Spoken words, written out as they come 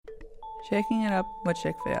Shaking it up with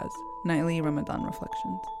Sheikh Fayaz, Nightly Ramadan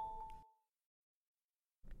Reflections.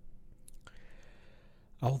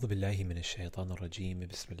 أعوذ بالله من الشيطان الرجيم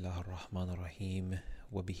بسم الله الرحمن الرحيم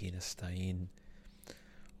وبه نستعين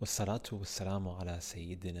والصلاة والسلام على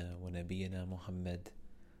سيدنا ونبينا محمد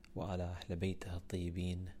وعلى أهل بيته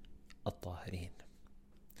الطيبين الطاهرين.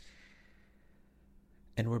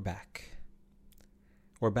 And we're back.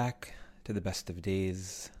 We're back to the best of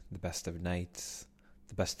days, the best of nights,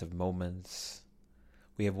 the best of moments.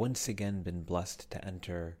 We have once again been blessed to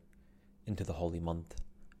enter into the holy month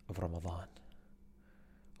of Ramadan.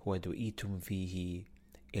 وَدُعِيتُمْ فِيهِ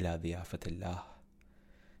إِلَى ضِيَافَةِ اللَّهِ.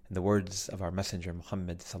 In the words of our messenger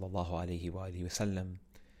Muhammad sallallahu alayhi wa alihi wasallam,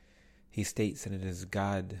 he states that it is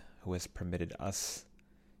God who has permitted us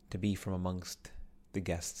to be from amongst the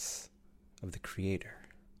guests of the Creator.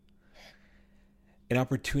 An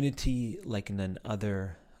opportunity like none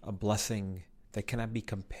other, a blessing that cannot be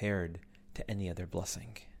compared to any other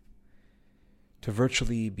blessing. To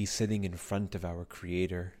virtually be sitting in front of our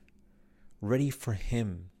Creator, ready for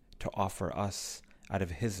Him to offer us out of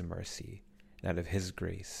His mercy, and out of His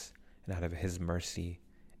grace, and out of His mercy,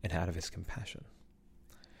 and out of His compassion.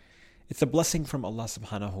 It's a blessing from Allah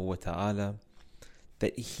subhanahu wa ta'ala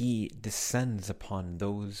that He descends upon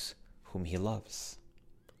those whom He loves.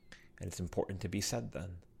 And it's important to be said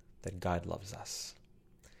then that God loves us.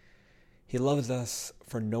 He loves us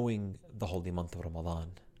for knowing the holy month of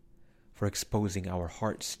Ramadan, for exposing our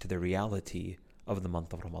hearts to the reality of the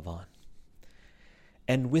month of Ramadan.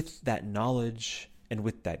 And with that knowledge, and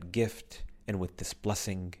with that gift, and with this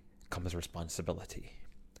blessing comes responsibility.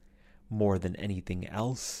 More than anything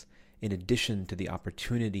else, in addition to the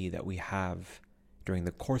opportunity that we have during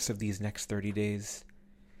the course of these next 30 days,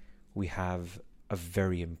 we have a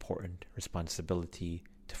very important responsibility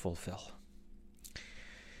to fulfill.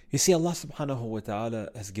 You see, Allah subhanahu wa ta'ala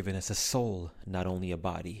has given us a soul, not only a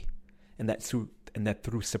body, and that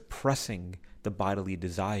through suppressing the bodily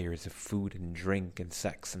desires of food and drink and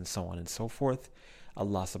sex and so on and so forth,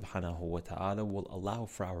 Allah subhanahu wa ta'ala will allow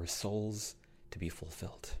for our souls to be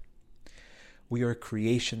fulfilled. We are a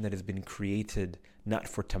creation that has been created not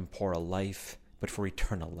for temporal life, but for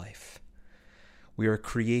eternal life. We are a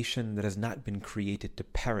creation that has not been created to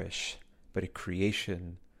perish, but a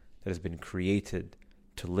creation that has been created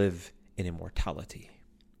to live in immortality.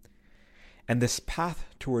 And this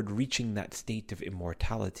path toward reaching that state of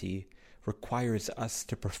immortality requires us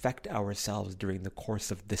to perfect ourselves during the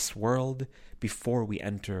course of this world before we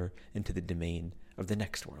enter into the domain of the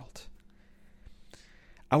next world.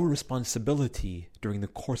 Our responsibility during the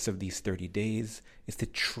course of these 30 days is to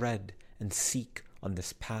tread and seek on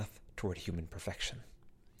this path toward human perfection,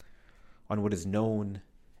 on what is known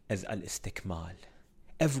as al-istikmal.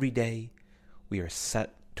 Every day we are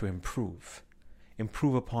set to improve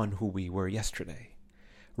upon who we were yesterday,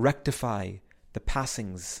 rectify the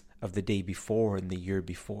passings of the day before and the year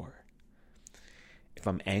before. If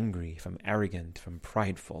I'm angry, if I'm arrogant, if I'm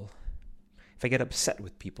prideful, if I get upset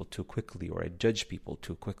with people too quickly or I judge people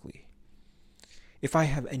too quickly, if I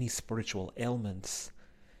have any spiritual ailments,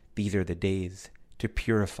 these are the days to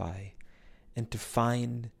purify and to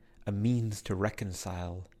find a means to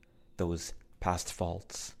reconcile those past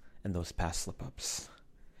faults and those past slip-ups.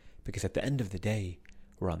 Because at the end of the day,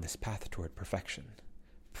 we're on this path toward perfection,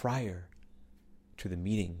 prior to the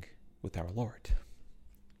meeting with our Lord.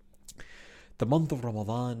 The month of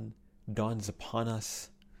Ramadan dawns upon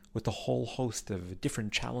us with a whole host of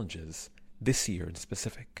different challenges this year in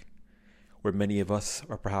specific, where many of us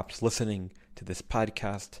are perhaps listening to this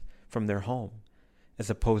podcast from their home,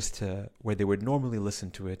 as opposed to where they would normally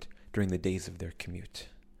listen to it during the days of their commute.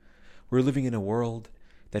 We're living in a world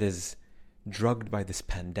that is drugged by this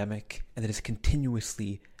pandemic and that is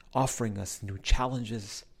continuously offering us new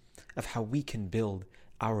challenges of how we can build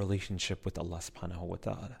our relationship with Allah subhanahu wa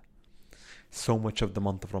ta'ala. So much of the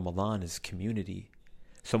month of Ramadan is community.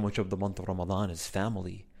 So much of the month of Ramadan is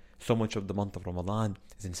family. So much of the month of Ramadan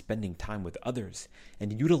is in spending time with others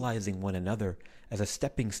and utilizing one another as a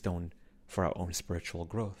stepping stone for our own spiritual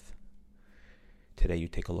growth. Today you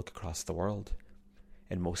take a look across the world,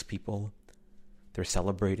 and most people, they're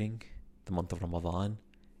celebrating the month of Ramadan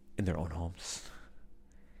in their own homes.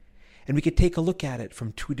 And we could take a look at it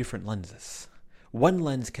from two different lenses. One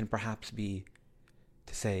lens can perhaps be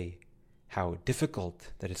to say how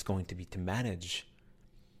difficult that it's going to be to manage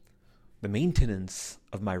the maintenance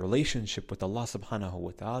of my relationship with Allah subhanahu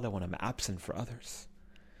wa ta'ala when I'm absent for others.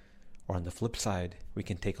 Or on the flip side, we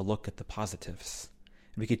can take a look at the positives.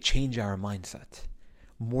 And we could change our mindset.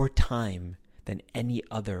 More time than any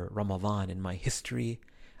other Ramadan in my history,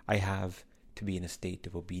 I have to be in a state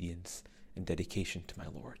of obedience and dedication to my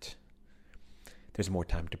Lord. there's more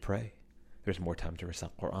time to pray. There's more time to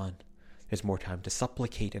recite Quran. There's more time to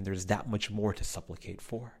supplicate, and there's that much more to supplicate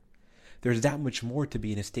for. There's that much more to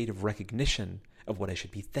be in a state of recognition of what I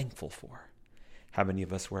should be thankful for. How many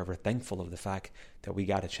of us were ever thankful of the fact that we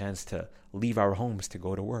got a chance to leave our homes to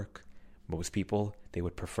go to work? Most people, they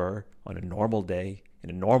would prefer on a normal day, in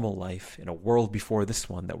a normal life, in a world before this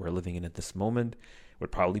one that we're living in at this moment,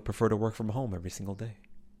 would probably prefer to work from home every single day.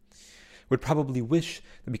 Would probably wish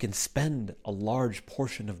that we can spend a large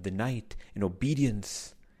portion of the night in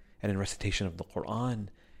obedience and in recitation of the Quran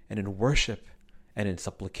and in worship and in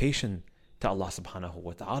supplication to Allah subhanahu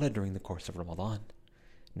wa ta'ala during the course of Ramadan.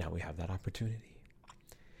 Now we have that opportunity.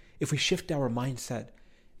 If we shift our mindset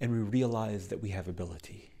and we realize that we have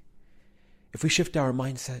ability, if we shift our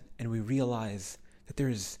mindset and we realize that there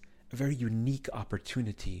is a very unique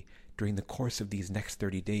opportunity during the course of these next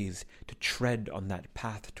 30 days to tread on that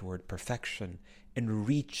path toward perfection and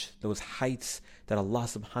reach those heights that Allah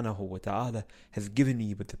subhanahu wa ta'ala has given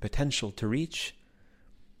me with the potential to reach,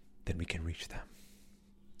 then we can reach them.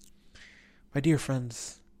 My dear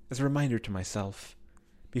friends, as a reminder to myself,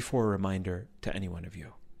 before a reminder to any one of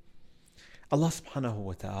you, Allah subhanahu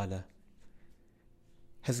wa ta'ala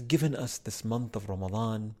has given us this month of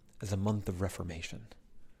Ramadan as a month of reformation,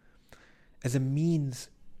 as a means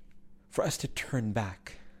for us to turn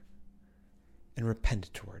back and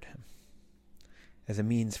repent toward Him, as a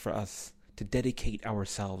means for us to dedicate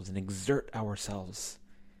ourselves and exert ourselves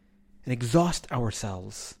and exhaust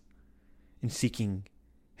ourselves in seeking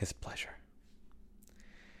His pleasure.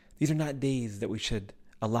 These are not days that we should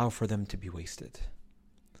allow for them to be wasted.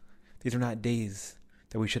 These are not days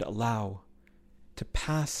that we should allow to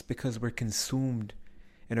pass because we're consumed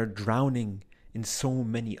and are drowning in so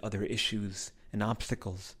many other issues and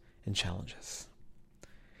obstacles and challenges.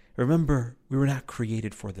 Remember, we were not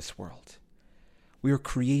created for this world. We were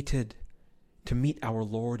created to meet our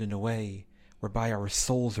Lord in a way whereby our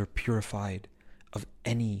souls are purified of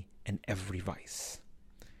any and every vice.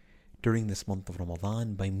 During this month of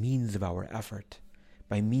Ramadan, by means of our effort,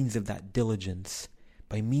 by means of that diligence,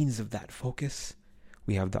 by means of that focus,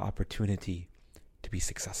 we have the opportunity to be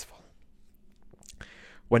successful.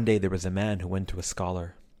 One day there was a man who went to a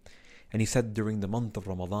scholar, and he said, during the month of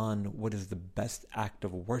Ramadan, what is the best act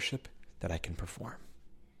of worship that I can perform?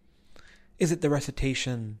 Is it the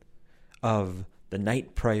recitation of the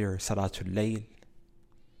night prayer, Salatul Layl?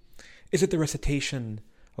 Is it the recitation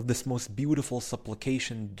of this most beautiful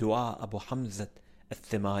supplication, Dua Abu Hamza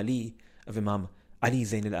al-Thimali of Imam Ali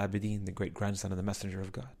Zain al-Abidin, the great grandson of the Messenger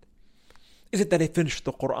of God? Is it that I finish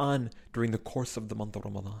the Quran during the course of the month of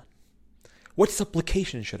Ramadan? What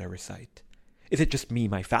supplication should I recite? Is it just me,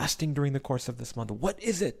 my fasting during the course of this month? What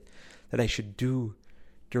is it that I should do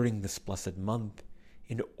during this blessed month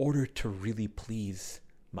in order to really please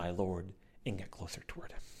my Lord and get closer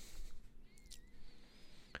toward Him?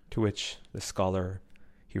 To which the scholar,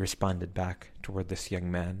 he responded back toward this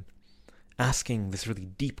young man, asking this really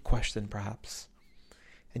deep question perhaps.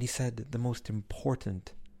 And he said, the most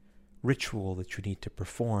important ritual that you need to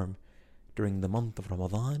perform during the month of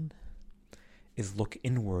Ramadan is look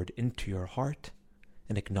inward into your heart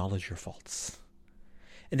and acknowledge your faults.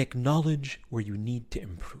 And acknowledge where you need to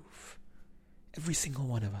improve. Every single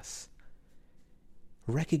one of us.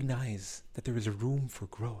 Recognize that there is a room for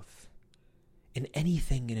growth in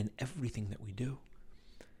anything and in everything that we do.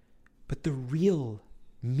 But the real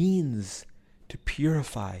means to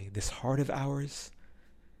purify this heart of ours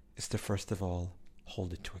is to first of all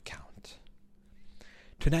hold it to account.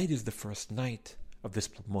 Tonight is the first night of this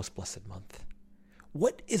most blessed month.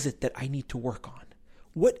 What is it that I need to work on?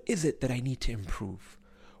 What is it that I need to improve?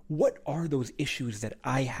 What are those issues that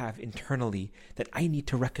I have internally that I need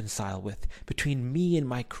to reconcile with between me and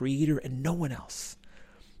my Creator and no one else?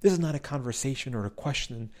 This is not a conversation or a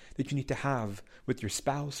question that you need to have with your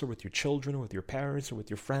spouse or with your children or with your parents or with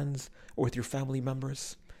your friends or with your family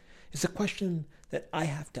members. It's a question that I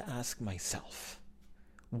have to ask myself.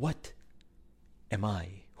 What am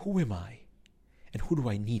I? Who am I? And who do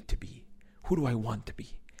I need to be? Who do I want to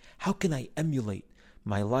be? How can I emulate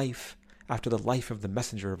my life after the life of the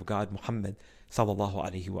Messenger of God, Muhammad sallallahu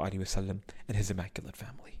alaihi wasallam, and his immaculate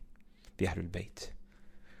family, the Ahlul Bayt?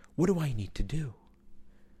 What do I need to do?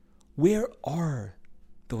 Where are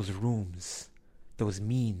those rooms, those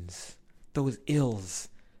means, those ills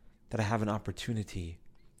that I have an opportunity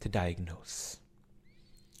to diagnose?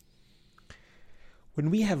 When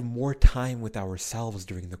we have more time with ourselves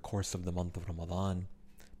during the course of the month of Ramadan,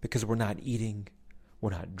 because we're not eating, we're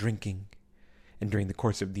not drinking, and during the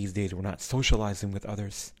course of these days we're not socializing with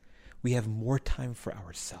others, we have more time for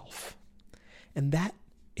ourselves. And that,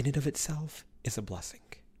 in and of itself, is a blessing.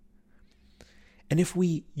 And if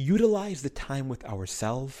we utilize the time with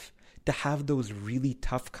ourselves to have those really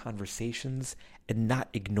tough conversations and not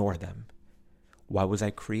ignore them. Why was I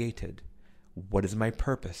created? What is my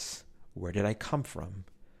purpose? Where did I come from?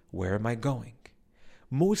 Where am I going?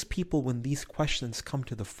 Most people, when these questions come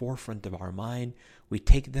to the forefront of our mind, we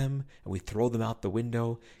take them and we throw them out the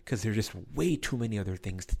window because there's just way too many other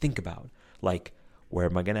things to think about. Like, where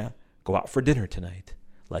am I going to go out for dinner tonight?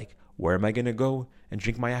 Like, where am I going to go and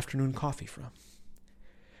drink my afternoon coffee from?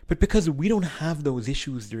 But because we don't have those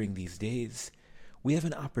issues during these days, we have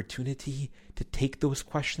an opportunity to take those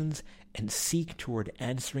questions and seek toward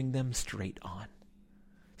answering them straight on.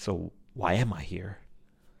 So, why am I here?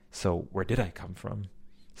 So, where did I come from?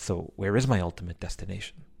 So, where is my ultimate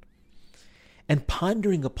destination? And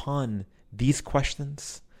pondering upon these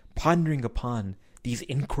questions, pondering upon these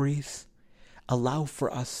inquiries, allow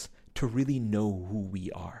for us to really know who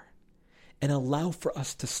we are, and allow for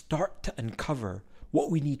us to start to uncover what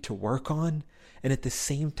we need to work on, and at the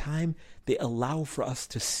same time, they allow for us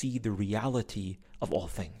to see the reality of all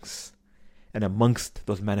things. And amongst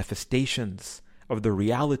those manifestations of the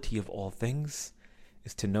reality of all things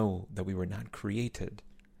is to know that we were not created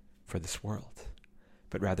for this world,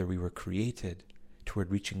 but rather we were created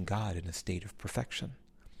toward reaching God in a state of perfection.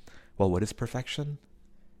 Well, what is perfection?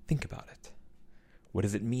 Think about it. What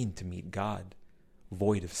does it mean to meet God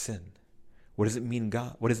void of sin? What does it mean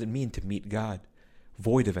to meet God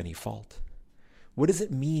void of any fault? What does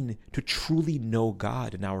it mean to truly know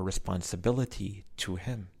God and our responsibility to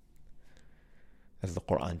Him? As the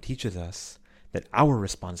Quran teaches us, that our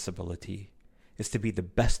responsibility is to be the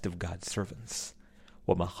best of God's servants.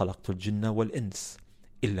 وَمَا خَلَقْتُ الْجِنَّ وَالْإِنسَ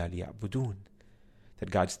إِلَّا لِيَعْبُدُونَ. That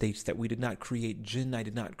God states that we did not create jinn, I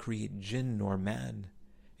did not create jinn nor man,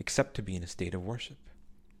 except to be in a state of worship.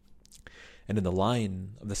 And in the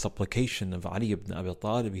line of the supplication of Ali ibn Abi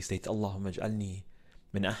Talib, he states, Allahumma ij'alni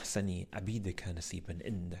min ahsani abidika nasiban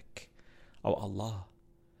indak. O Allah,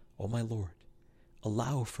 O my Lord,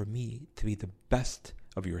 allow for me to be the best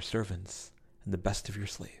of your servants and the best of your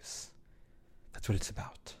slaves. That's what it's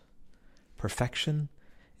about. Perfection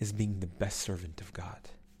is being the best servant of God,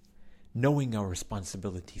 knowing our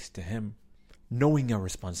responsibilities to Him, knowing our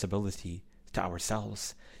responsibility to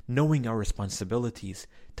ourselves, knowing our responsibilities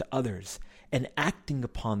to others, and acting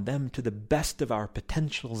upon them to the best of our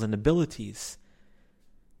potentials and abilities.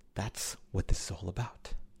 That's what this is all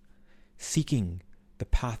about. Seeking the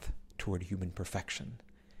path toward human perfection,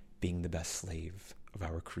 being the best slave of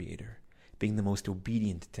our Creator, being the most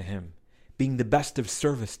obedient to Him, being the best of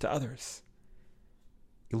service to others,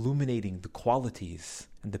 illuminating the qualities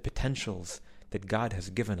and the potentials that God has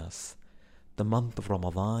given us. The month of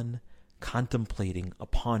Ramadan, contemplating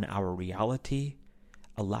upon our reality,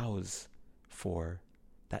 allows for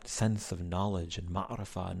that sense of knowledge and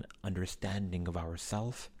ma'rifah and understanding of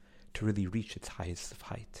ourself to really reach its highest of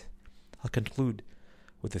height. I'll conclude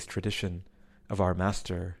with this tradition of our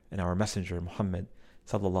master and our messenger Muhammad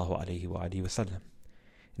sallallahu alayhi wa alihi wasallam,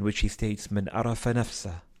 in which he states, "Man arafa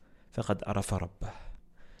nafsa, faqad arafa rabbah."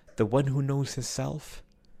 The one who knows his self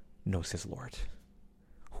knows his Lord.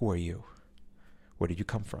 Who are you? Where did you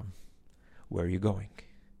come from? Where are you going?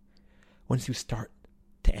 Once you start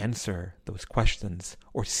to answer those questions,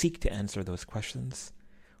 or seek to answer those questions,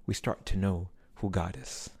 we start to know who God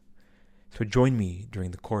is. So join me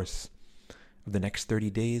during the course of the next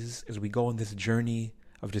 30 days as we go on this journey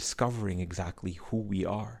of discovering exactly who we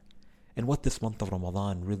are and what this month of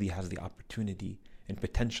Ramadan really has the opportunity and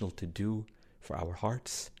potential to do for our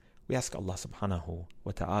hearts. We ask Allah subhanahu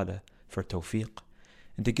wa ta'ala for tawfiq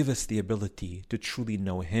and to give us the ability to truly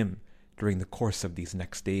know Him during the course of these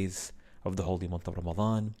next days of the holy month of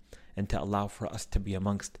Ramadan, and to allow for us to be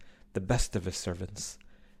amongst the best of His servants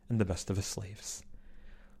and the best of His slaves.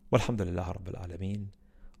 Walhamdulillah Rabbil Alameen.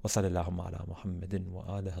 Wa sallallahu ala Muhammadin wa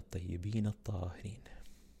alihi at-tayyibin at-tahirin.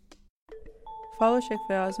 Follow Sheikh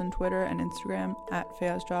Fayaz on Twitter and Instagram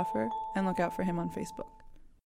 @FayazJaffer, and look out for him on Facebook.